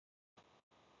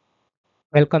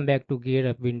Welcome back to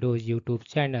GearUpWindows YouTube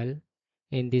channel.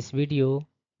 In this video,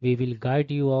 we will guide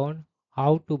you on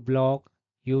how to block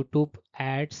YouTube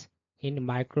ads in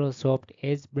Microsoft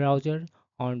Edge browser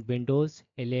on Windows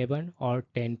 11 or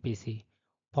 10 PC.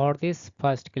 For this,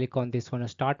 first click on this one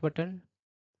start button,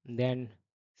 then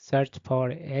search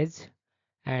for Edge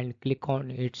and click on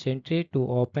its entry to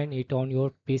open it on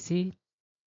your PC.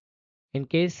 In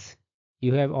case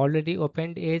you have already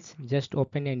opened Edge, just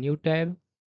open a new tab,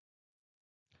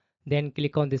 then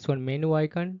click on this one menu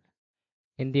icon.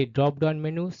 In the drop down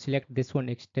menu, select this one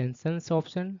extensions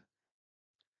option,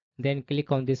 then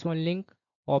click on this one link,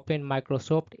 open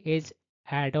Microsoft Edge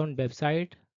add-on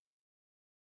website.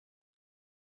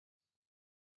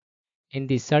 In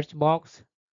the search box,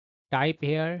 type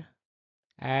here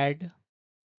add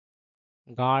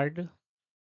guard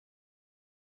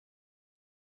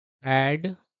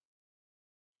add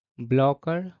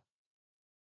blocker.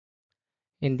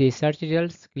 In the search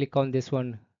results, click on this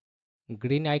one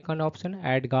green icon option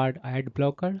add guard add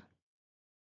blocker.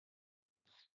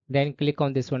 Then click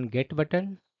on this one get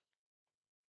button.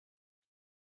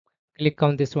 Click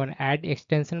on this one add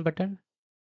extension button.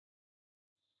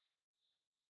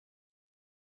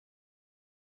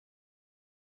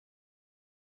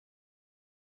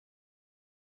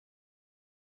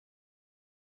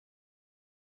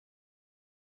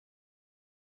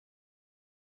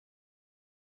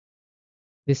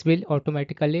 This will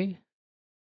automatically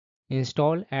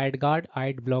install AdGuard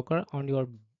Ad Blocker on your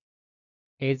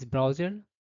Edge browser.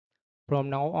 From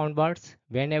now onwards,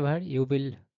 whenever you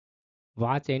will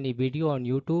watch any video on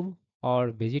YouTube or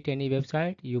visit any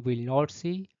website, you will not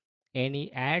see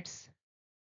any ads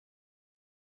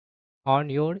on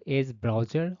your Edge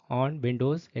browser on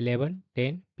Windows 11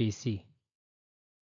 10 PC.